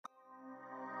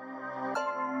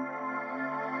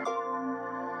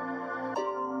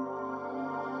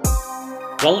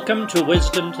Welcome to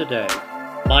Wisdom Today.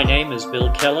 My name is Bill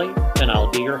Kelley, and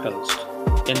I'll be your host.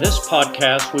 In this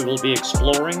podcast, we will be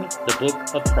exploring the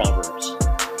book of Proverbs.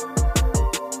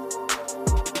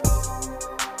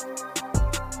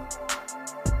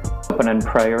 Open in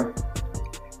prayer.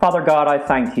 Father God, I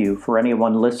thank you for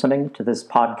anyone listening to this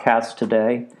podcast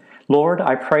today. Lord,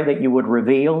 I pray that you would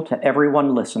reveal to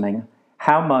everyone listening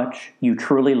how much you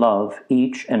truly love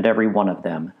each and every one of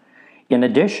them. In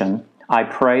addition, I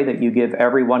pray that you give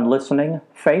everyone listening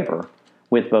favor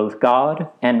with both God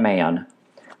and man.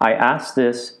 I ask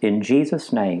this in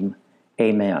Jesus' name,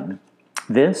 amen.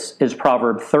 This is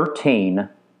Proverb 13,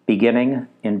 beginning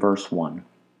in verse 1.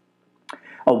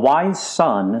 A wise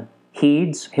son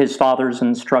heeds his father's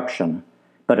instruction,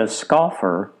 but a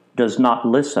scoffer does not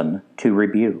listen to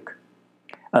rebuke.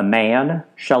 A man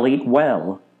shall eat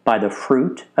well by the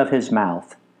fruit of his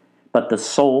mouth, but the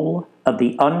soul of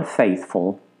the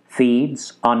unfaithful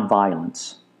feeds on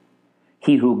violence.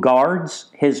 He who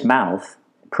guards his mouth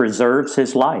preserves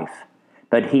his life,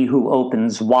 but he who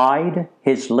opens wide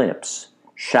his lips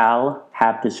shall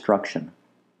have destruction.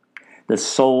 The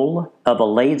soul of a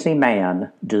lazy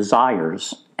man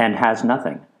desires and has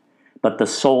nothing, but the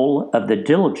soul of the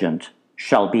diligent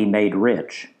shall be made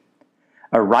rich.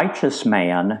 A righteous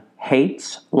man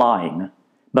hates lying,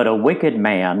 but a wicked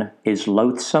man is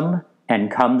loathsome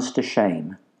and comes to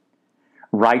shame.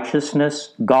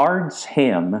 Righteousness guards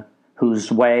him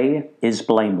whose way is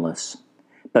blameless,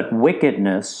 but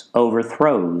wickedness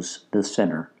overthrows the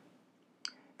sinner.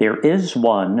 There is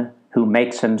one who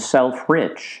makes himself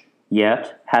rich,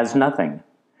 yet has nothing,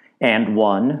 and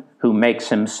one who makes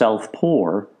himself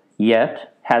poor,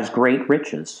 yet has great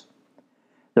riches.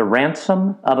 The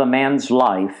ransom of a man's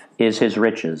life is his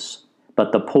riches,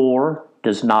 but the poor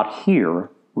does not hear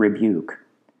rebuke.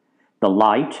 The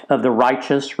light of the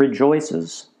righteous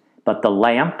rejoices, but the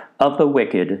lamp of the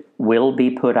wicked will be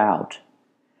put out.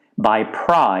 By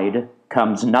pride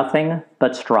comes nothing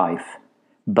but strife,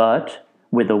 but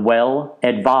with the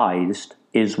well-advised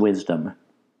is wisdom.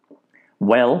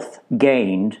 Wealth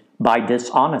gained by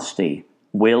dishonesty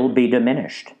will be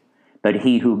diminished, but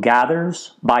he who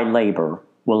gathers by labor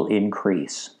will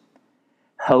increase.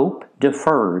 Hope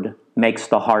deferred makes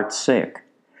the heart sick,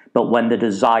 but when the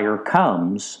desire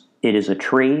comes, it is a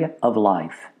tree of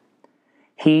life.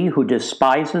 He who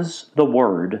despises the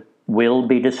word will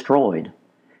be destroyed,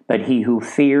 but he who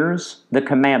fears the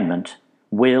commandment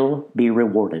will be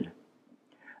rewarded.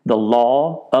 The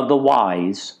law of the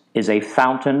wise is a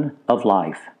fountain of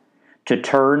life, to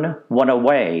turn one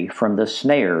away from the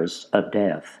snares of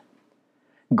death.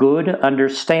 Good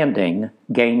understanding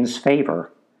gains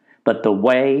favor, but the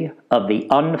way of the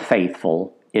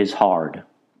unfaithful is hard.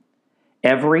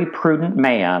 Every prudent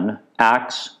man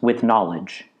acts with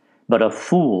knowledge, but a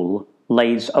fool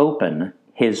lays open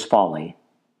his folly.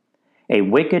 A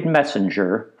wicked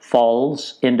messenger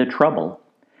falls into trouble,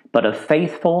 but a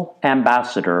faithful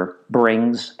ambassador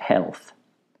brings health.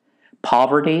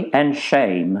 Poverty and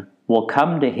shame will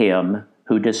come to him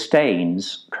who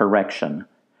disdains correction,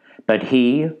 but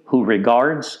he who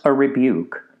regards a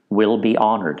rebuke will be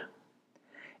honored.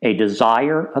 A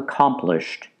desire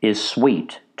accomplished is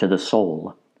sweet to the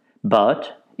soul,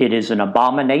 but it is an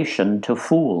abomination to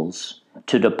fools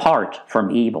to depart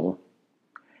from evil.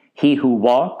 He who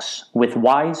walks with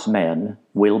wise men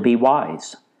will be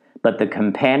wise, but the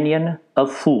companion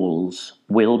of fools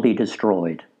will be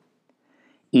destroyed.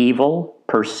 Evil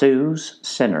pursues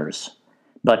sinners,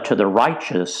 but to the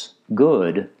righteous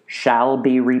good shall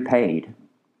be repaid.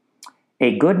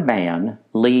 A good man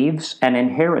leaves an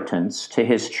inheritance to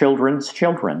his children's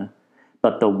children,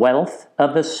 but the wealth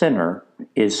of the sinner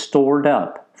is stored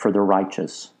up for the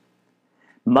righteous.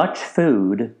 Much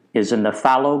food is in the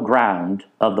fallow ground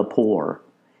of the poor,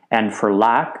 and for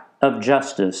lack of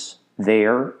justice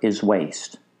there is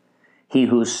waste. He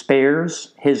who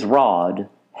spares his rod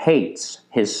hates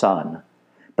his son,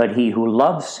 but he who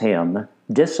loves him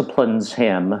disciplines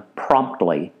him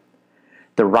promptly.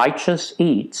 The righteous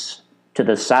eats to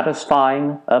the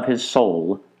satisfying of his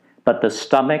soul, but the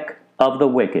stomach of the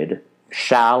wicked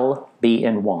shall be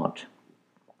in want.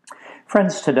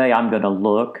 Friends, today I'm going to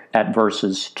look at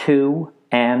verses 2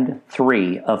 and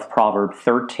 3 of Proverb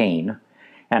 13.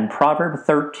 And Proverb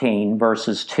 13,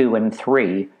 verses 2 and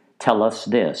 3 tell us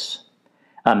this: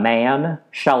 A man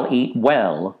shall eat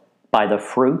well by the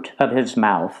fruit of his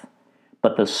mouth,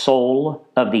 but the soul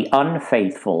of the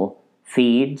unfaithful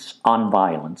feeds on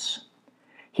violence.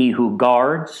 He who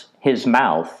guards his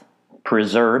mouth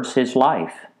preserves his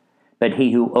life, but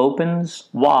he who opens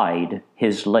wide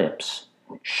his lips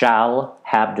shall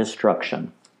have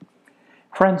destruction.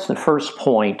 Friends, the first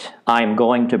point I'm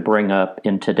going to bring up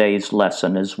in today's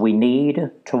lesson is we need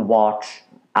to watch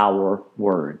our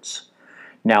words.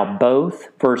 Now, both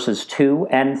verses 2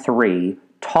 and 3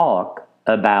 talk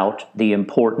about the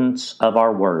importance of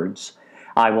our words.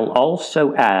 I will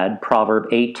also add Proverb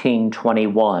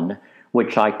 18:21,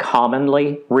 which I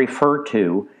commonly refer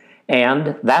to,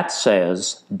 and that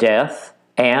says, "Death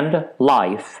and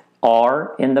life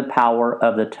are in the power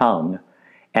of the tongue,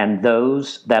 and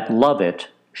those that love it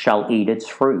shall eat its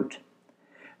fruit."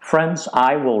 Friends,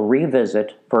 I will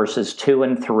revisit verses 2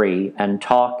 and 3 and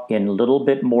talk in a little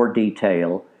bit more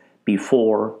detail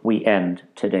before we end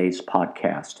today's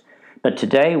podcast. But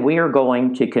today we are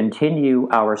going to continue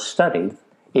our study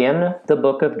in the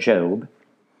book of Job,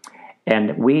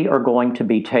 and we are going to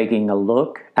be taking a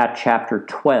look at chapter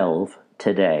 12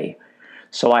 today.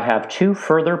 So I have two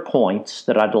further points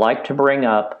that I'd like to bring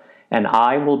up, and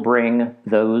I will bring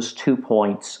those 2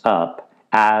 points up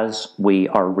as we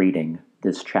are reading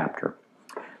this chapter.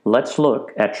 Let's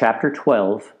look at chapter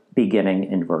 12, beginning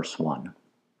in verse 1.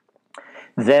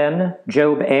 Then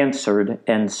Job answered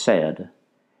and said,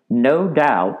 "No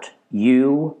doubt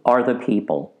you are the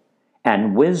people,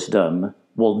 and wisdom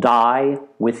will die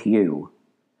with you.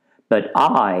 But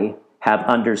I have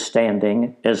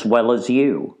understanding as well as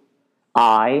you.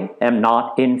 I am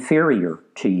not inferior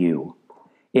to you.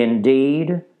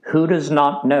 Indeed, who does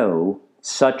not know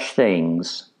such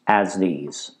things as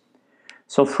these?"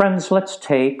 So friends, let's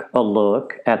take a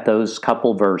look at those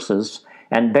couple verses,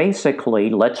 and basically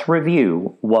let's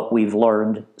review what we've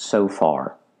learned so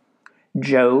far.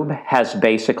 Job has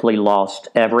basically lost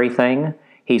everything.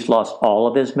 He's lost all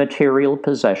of his material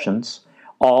possessions.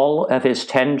 All of his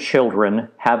 10 children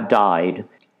have died,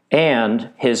 and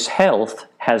his health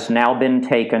has now been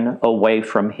taken away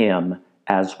from him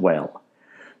as well.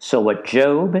 So what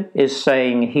Job is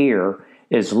saying here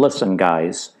is, listen,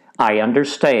 guys, I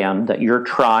understand that you're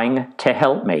trying to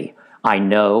help me. I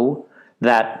know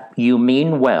that you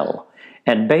mean well.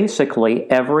 And basically,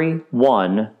 every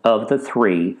one of the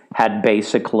three had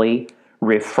basically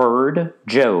referred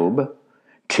Job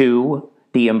to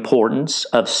the importance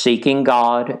of seeking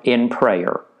God in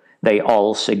prayer. They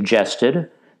all suggested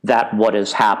that what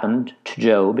has happened to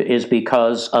Job is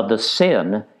because of the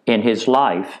sin in his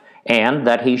life and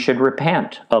that he should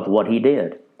repent of what he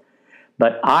did.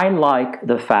 But I like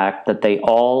the fact that they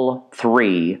all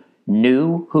three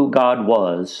knew who God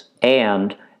was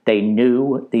and they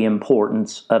knew the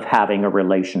importance of having a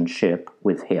relationship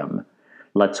with Him.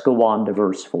 Let's go on to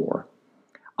verse 4.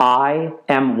 I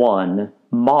am one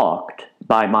mocked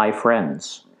by my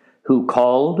friends, who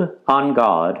called on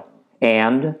God,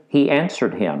 and He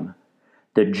answered him.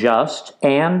 The just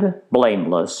and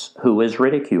blameless who is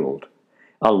ridiculed.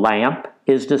 A lamp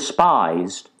is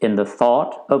despised in the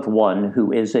thought of one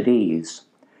who is at ease.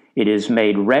 It is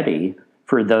made ready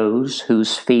for those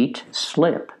whose feet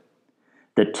slip.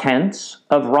 The tents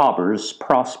of robbers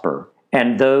prosper,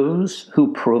 and those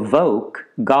who provoke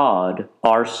God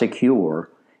are secure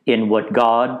in what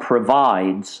God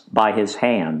provides by His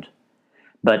hand.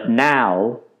 But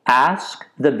now ask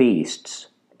the beasts,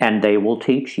 and they will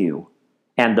teach you,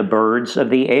 and the birds of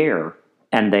the air,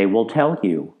 and they will tell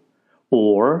you.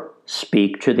 Or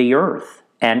speak to the earth,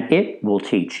 and it will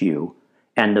teach you,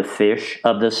 and the fish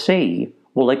of the sea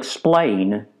will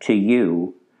explain to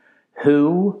you.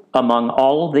 Who among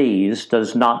all these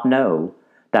does not know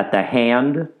that the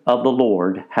hand of the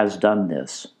Lord has done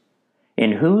this?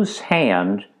 In whose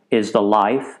hand is the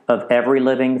life of every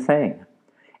living thing,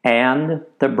 and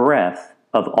the breath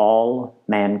of all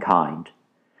mankind?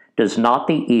 Does not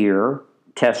the ear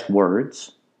test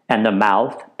words, and the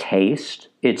mouth taste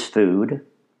its food?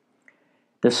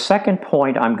 The second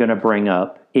point I'm going to bring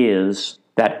up is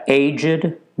that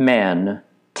aged men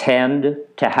tend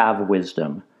to have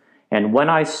wisdom. And when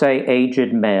I say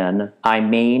aged men, I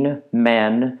mean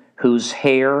men whose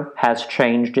hair has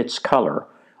changed its color,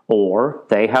 or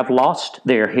they have lost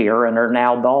their hair and are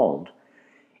now bald.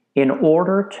 In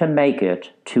order to make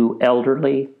it to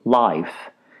elderly life,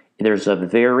 there's a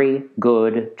very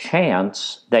good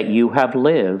chance that you have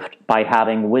lived by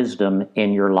having wisdom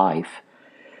in your life.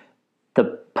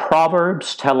 The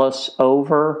Proverbs tell us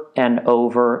over and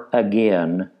over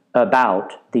again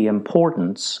about the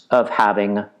importance of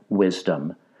having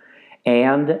wisdom.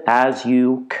 And as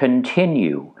you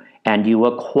continue and you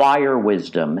acquire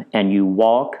wisdom and you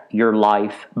walk your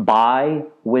life by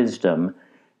wisdom,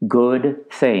 good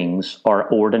things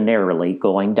are ordinarily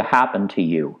going to happen to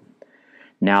you.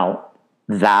 Now,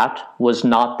 that was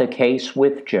not the case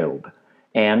with Job,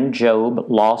 and Job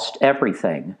lost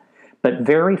everything. But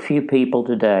very few people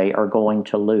today are going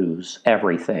to lose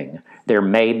everything. There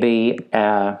may be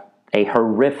a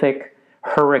horrific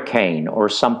hurricane or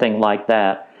something like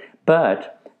that,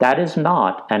 but that is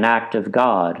not an act of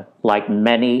God like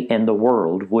many in the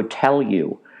world would tell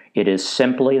you. It is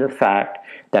simply the fact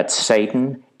that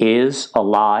Satan is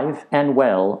alive and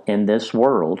well in this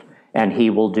world, and he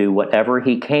will do whatever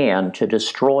he can to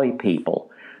destroy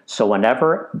people. So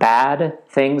whenever bad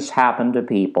things happen to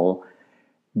people,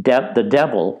 the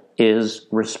devil is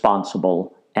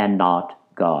responsible and not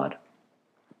God.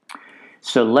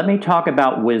 So let me talk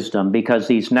about wisdom, because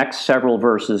these next several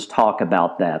verses talk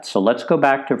about that. So let's go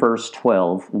back to verse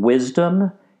 12.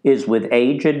 Wisdom is with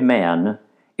aged men,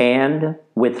 and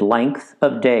with length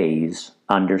of days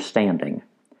understanding.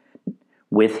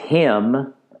 With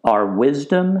him are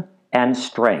wisdom and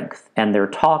strength. And they're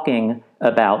talking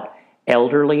about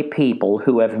elderly people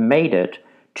who have made it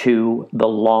to the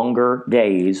longer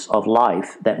days of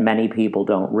life that many people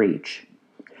don't reach.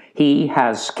 He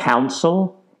has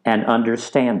counsel and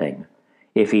understanding.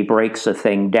 If he breaks a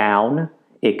thing down,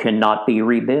 it cannot be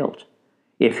rebuilt.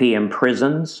 If he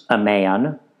imprisons a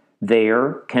man,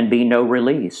 there can be no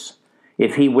release.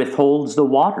 If he withholds the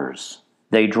waters,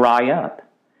 they dry up.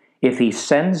 If he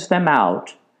sends them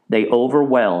out, they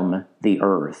overwhelm the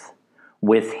earth.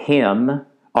 With him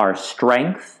are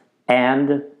strength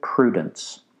and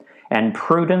prudence. And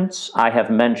prudence, I have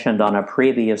mentioned on a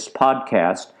previous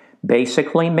podcast,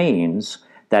 basically means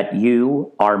that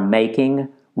you are making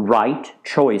right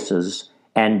choices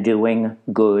and doing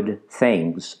good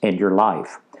things in your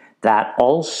life. That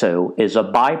also is a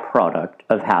byproduct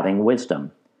of having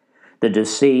wisdom. The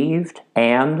deceived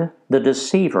and the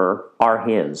deceiver are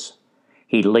his.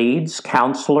 He leads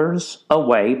counselors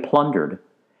away plundered,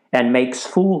 and makes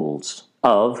fools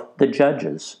of the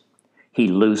judges. He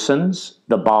loosens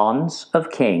the bonds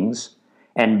of kings,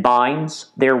 and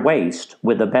binds their waist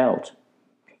with a belt.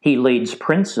 He leads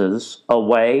princes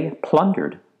away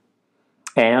plundered,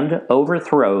 and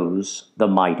overthrows the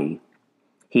mighty.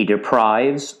 He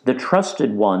deprives the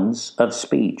trusted ones of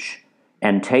speech,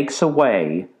 and takes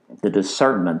away the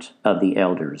discernment of the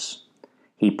elders.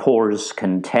 He pours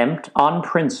contempt on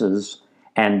princes,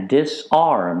 and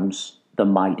disarms the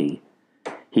mighty.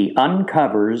 He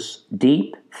uncovers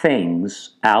deep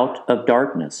things out of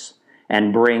darkness,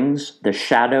 and brings the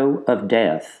shadow of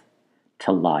death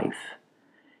to life.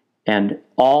 And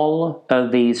all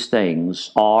of these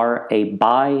things are a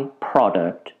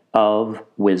byproduct of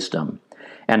wisdom.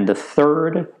 And the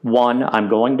third one I'm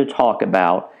going to talk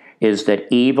about is that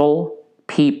evil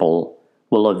people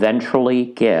will eventually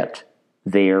get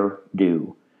their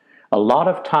due. A lot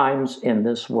of times in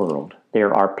this world,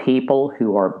 there are people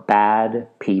who are bad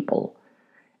people,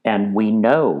 and we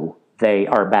know they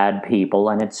are bad people,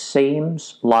 and it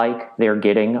seems like they're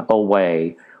getting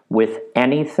away with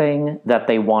anything that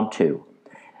they want to.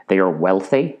 They are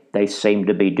wealthy, they seem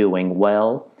to be doing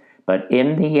well, but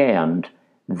in the end,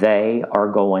 they are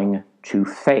going to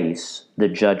face the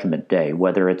judgment day,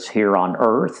 whether it's here on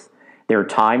earth, their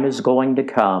time is going to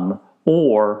come,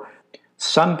 or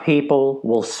some people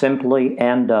will simply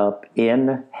end up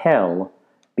in hell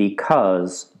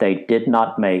because they did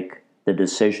not make the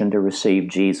decision to receive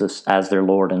Jesus as their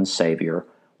Lord and Savior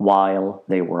while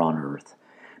they were on earth.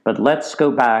 But let's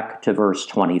go back to verse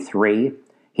 23.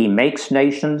 He makes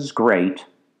nations great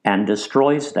and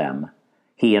destroys them.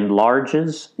 He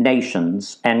enlarges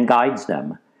nations and guides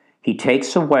them. He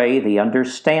takes away the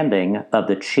understanding of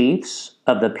the chiefs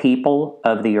of the people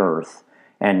of the earth.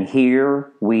 And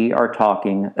here we are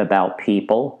talking about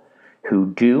people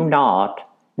who do not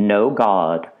know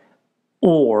God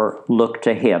or look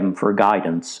to Him for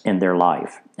guidance in their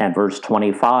life. And verse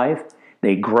 25,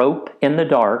 they grope in the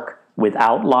dark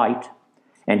without light,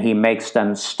 and He makes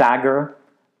them stagger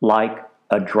like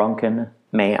a drunken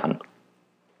man.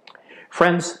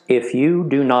 Friends, if you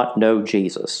do not know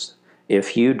Jesus,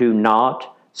 if you do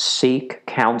not seek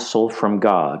counsel from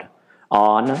God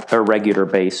on a regular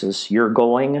basis, you're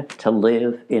going to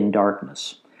live in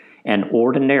darkness. And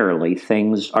ordinarily,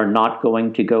 things are not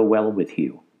going to go well with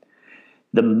you.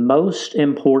 The most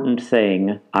important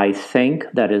thing, I think,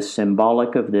 that is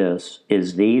symbolic of this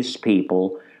is these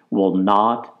people will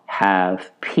not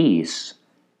have peace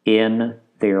in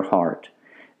their heart.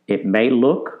 It may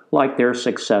look like they're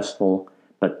successful,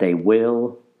 but they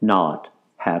will not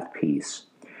have peace.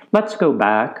 Let's go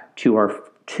back to our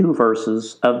two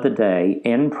verses of the day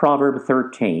in Proverb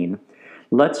 13.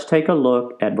 Let's take a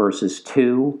look at verses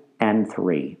 2 and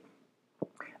 3.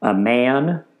 A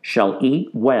man shall eat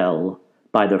well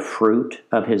by the fruit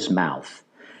of his mouth.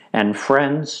 And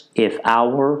friends, if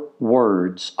our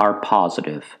words are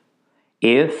positive,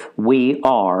 If we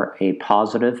are a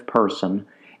positive person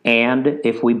and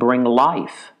if we bring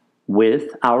life with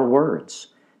our words,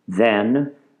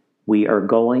 then we are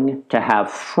going to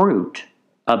have fruit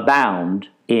abound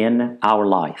in our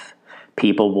life.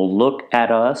 People will look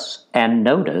at us and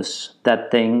notice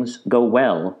that things go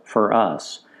well for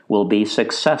us. We'll be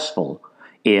successful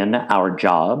in our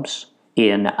jobs,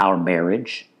 in our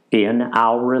marriage, in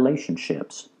our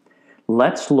relationships.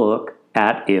 Let's look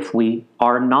at if we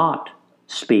are not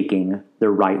speaking the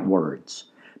right words.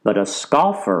 But a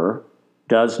scoffer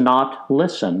does not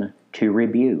listen to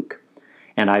rebuke.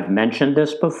 And I've mentioned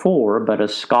this before, but a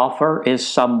scoffer is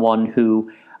someone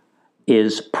who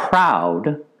is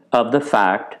proud of the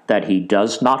fact that he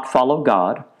does not follow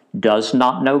God, does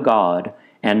not know God,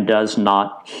 and does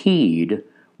not heed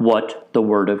what the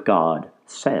Word of God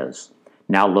says.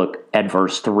 Now look at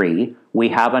verse 3. We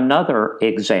have another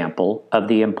example of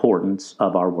the importance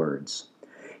of our words.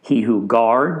 He who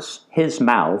guards his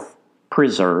mouth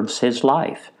preserves his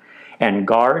life. And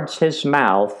guards his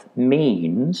mouth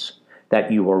means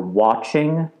that you are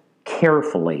watching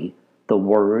carefully the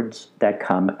words that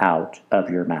come out of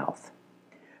your mouth.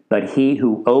 But he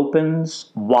who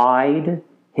opens wide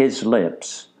his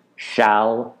lips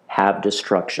shall have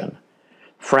destruction.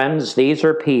 Friends, these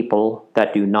are people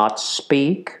that do not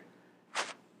speak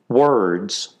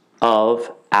words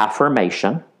of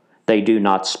affirmation. They do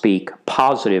not speak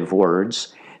positive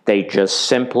words. They just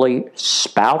simply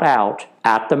spout out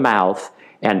at the mouth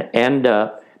and end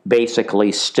up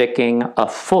basically sticking a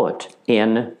foot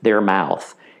in their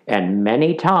mouth. And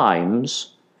many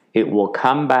times it will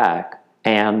come back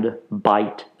and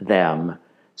bite them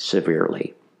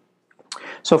severely.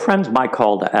 So friends, my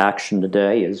call to action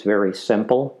today is very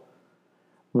simple.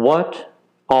 What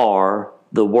are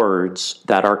the words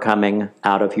that are coming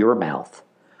out of your mouth?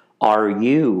 Are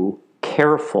you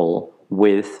careful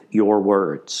with your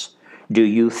words? Do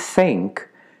you think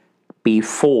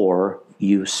before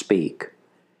you speak?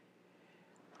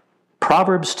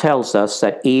 Proverbs tells us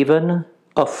that even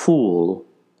a fool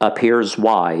appears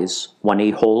wise when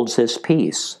he holds his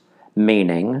peace,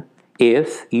 meaning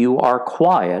if you are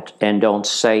quiet and don't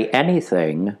say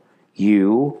anything,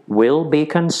 you will be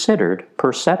considered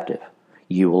perceptive.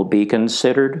 You will be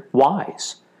considered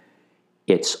wise.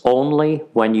 It's only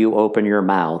when you open your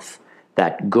mouth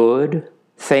that good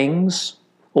things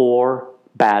or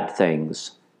bad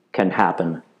things can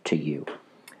happen to you.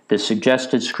 The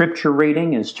suggested scripture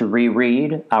reading is to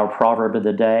reread our proverb of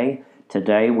the day.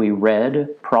 Today we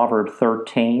read Proverb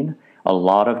 13. A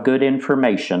lot of good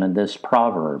information in this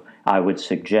proverb. I would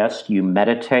suggest you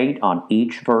meditate on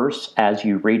each verse as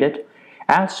you read it.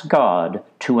 Ask God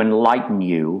to enlighten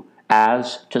you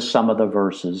as to some of the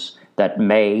verses that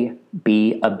may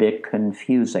be a bit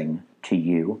confusing to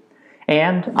you.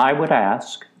 And I would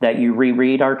ask that you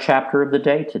reread our chapter of the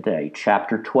day today,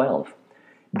 chapter 12.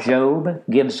 Job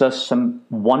gives us some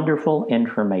wonderful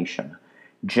information.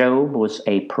 Job was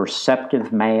a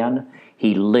perceptive man.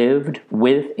 He lived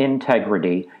with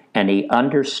integrity, and he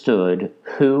understood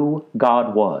who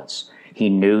God was. He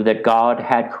knew that God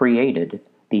had created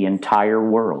the entire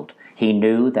world. He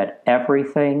knew that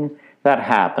everything that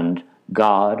happened,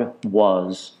 God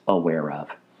was aware of.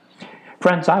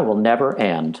 Friends, I will never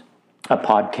end a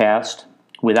podcast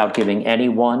without giving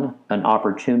anyone an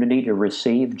opportunity to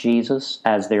receive Jesus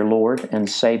as their Lord and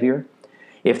Savior.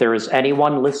 If there is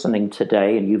anyone listening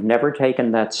today and you've never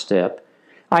taken that step,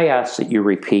 I ask that you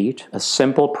repeat a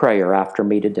simple prayer after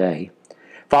me today.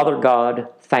 Father God,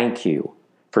 thank you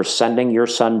for sending your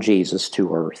Son Jesus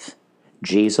to earth.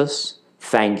 Jesus,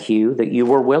 thank you that you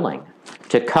were willing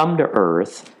to come to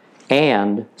earth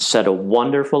and set a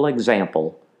wonderful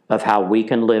example of how we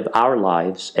can live our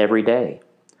lives every day.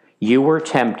 You were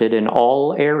tempted in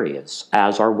all areas,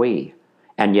 as are we,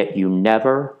 and yet you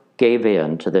never gave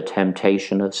in to the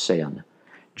temptation of sin.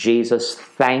 Jesus,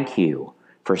 thank you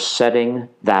for setting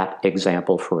that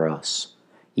example for us.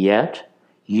 Yet,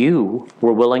 you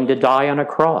were willing to die on a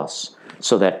cross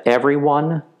so that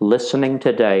everyone listening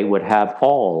today would have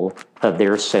all of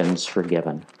their sins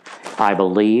forgiven. I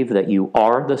believe that you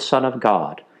are the Son of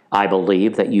God. I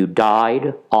believe that you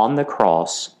died on the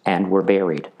cross and were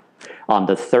buried. On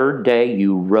the third day,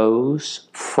 you rose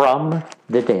from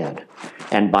the dead.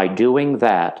 And by doing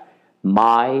that,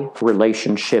 my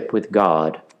relationship with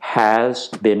God has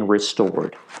been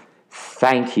restored.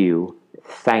 Thank you,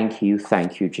 thank you,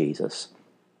 thank you, Jesus.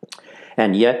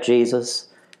 And yet, Jesus,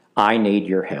 I need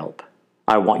your help.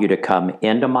 I want you to come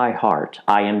into my heart.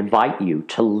 I invite you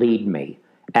to lead me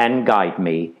and guide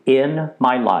me in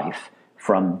my life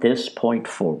from this point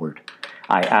forward.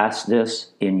 I ask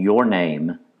this in your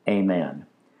name. Amen.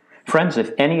 Friends,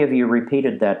 if any of you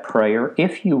repeated that prayer,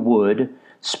 if you would,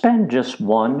 spend just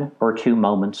 1 or 2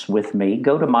 moments with me.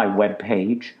 Go to my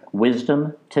webpage,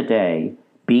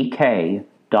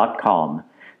 wisdomtodaybk.com.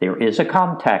 There is a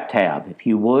contact tab. If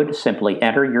you would, simply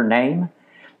enter your name.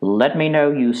 Let me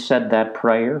know you said that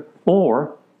prayer,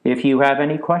 or if you have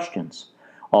any questions.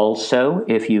 Also,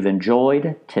 if you've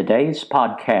enjoyed today's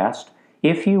podcast,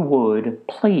 if you would,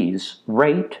 please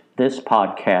rate this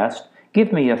podcast,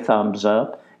 give me a thumbs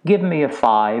up, give me a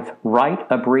 5, write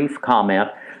a brief comment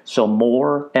so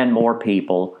more and more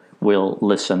people will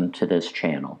listen to this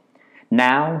channel.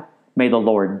 Now, may the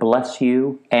Lord bless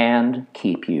you and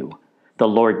keep you. The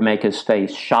Lord make his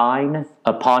face shine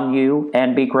upon you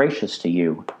and be gracious to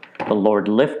you. The Lord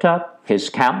lift up his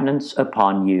countenance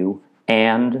upon you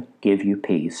and give you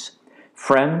peace.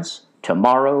 Friends,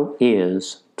 tomorrow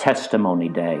is Testimony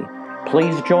Day.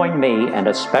 Please join me and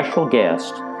a special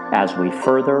guest as we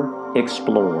further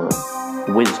explore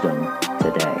wisdom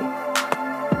today.